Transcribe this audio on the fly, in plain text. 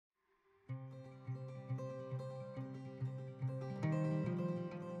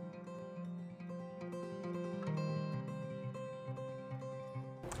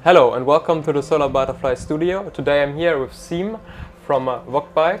Hello and welcome to the Solar Butterfly Studio. Today I'm here with Siim from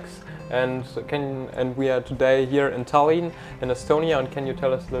VOK Bikes and we are today here in Tallinn in Estonia. And can you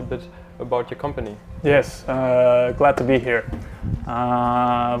tell us a little bit about your company? Yes, glad to be here.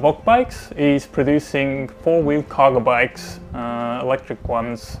 VOK Bikes is producing four-wheel cargo bikes, electric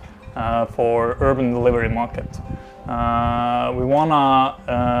ones, for urban delivery market. We want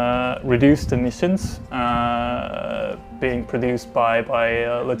to reduce the emissions being produced by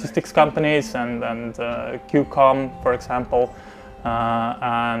logistics companies and QCOM, for example,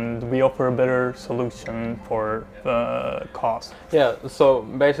 and we offer a better solution for cars. Yeah, so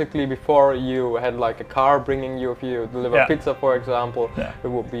basically before you had like a car bringing you, if you deliver pizza, for example, it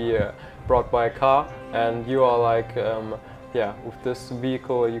would be brought by a car, and you are like, with this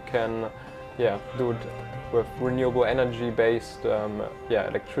vehicle you can do it with renewable energy based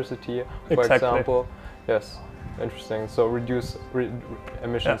electricity, for example. Yes, interesting. So reduce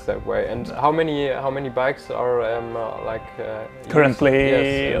emissions that way. And how many bikes are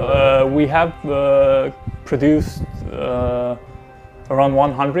currently? We have produced around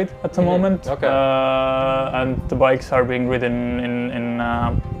 100 at the moment. Okay. And the bikes are being ridden in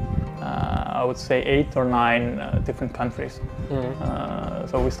I would say 8 or 9 different countries.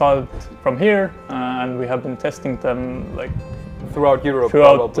 So we started from here, and we have been testing them like throughout Europe.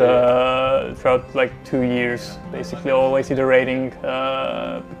 Throughout like 2 years, basically always iterating,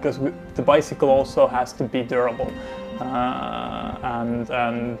 because the bicycle also has to be durable and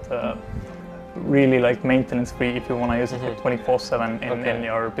really like maintenance free if you want to use it 24/7 in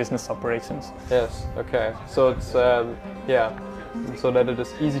your business operations. Yes. Okay. So it's so that it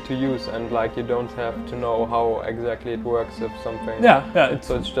is easy to use and like you don't have to know how exactly it works if something.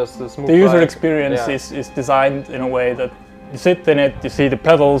 So it's just a smooth. The user experience is designed in a way that you sit in it, you see the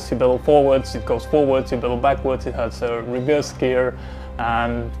pedals, you pedal forwards, it goes forwards, you pedal backwards, it has a reverse gear,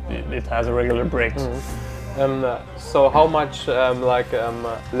 and it has a regular brakes. So how much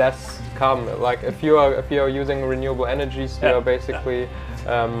less carbon? Like if you are using renewable energies, you are basically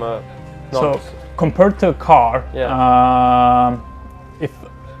not. So compared to a car, if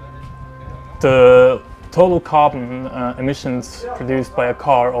the total carbon emissions produced by a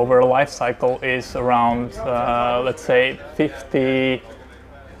car over a life cycle is around, let's say,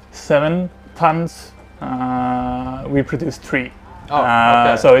 57 tons, we produce 3.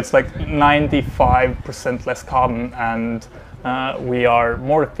 So it's like 95% less carbon, and we are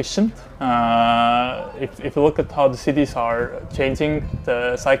more efficient. If you look at how the cities are changing,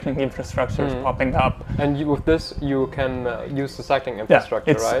 the cycling infrastructure is popping up. And with this, you can use the cycling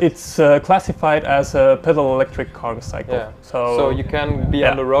infrastructure, right? It's classified as a pedal electric cargo cycle. Yeah. So you can be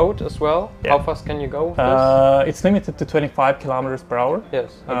on the road as well. How fast can you go with this? It's limited to 25 kilometers per hour.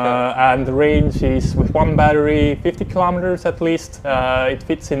 Yes. Okay. And the range is, with one battery, 50 kilometers at least. It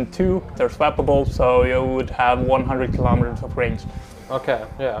fits in 2. They're swappable, so you would have 100 kilometers of range. Okay.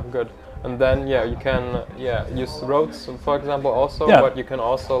 Yeah. Good. And then you can use roads, for example, also. But you can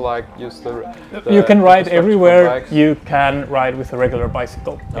also like use the you can ride everywhere. You can ride with a regular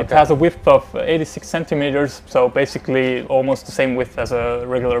bicycle. Okay. It has a width of 86 centimeters, so basically almost the same width as a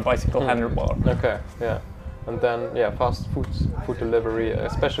regular bicycle handlebar. Okay. Yeah. And then fast food delivery,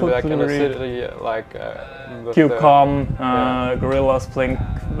 especially like in a city like QCOM, Gorillas, Blink,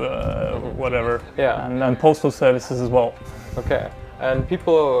 whatever. Yeah. And then postal services as well. Okay. And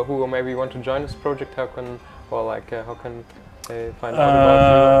people who maybe want to join this project, how can they find out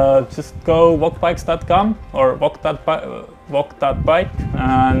about you? Just go vokbikes.com or vok.bike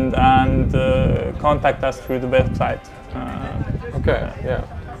and contact us through the website.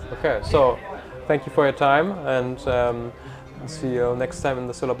 Okay. So thank you for your time, and see you next time in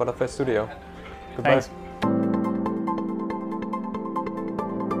the Solar Butterfly Studio. Goodbye. Thanks.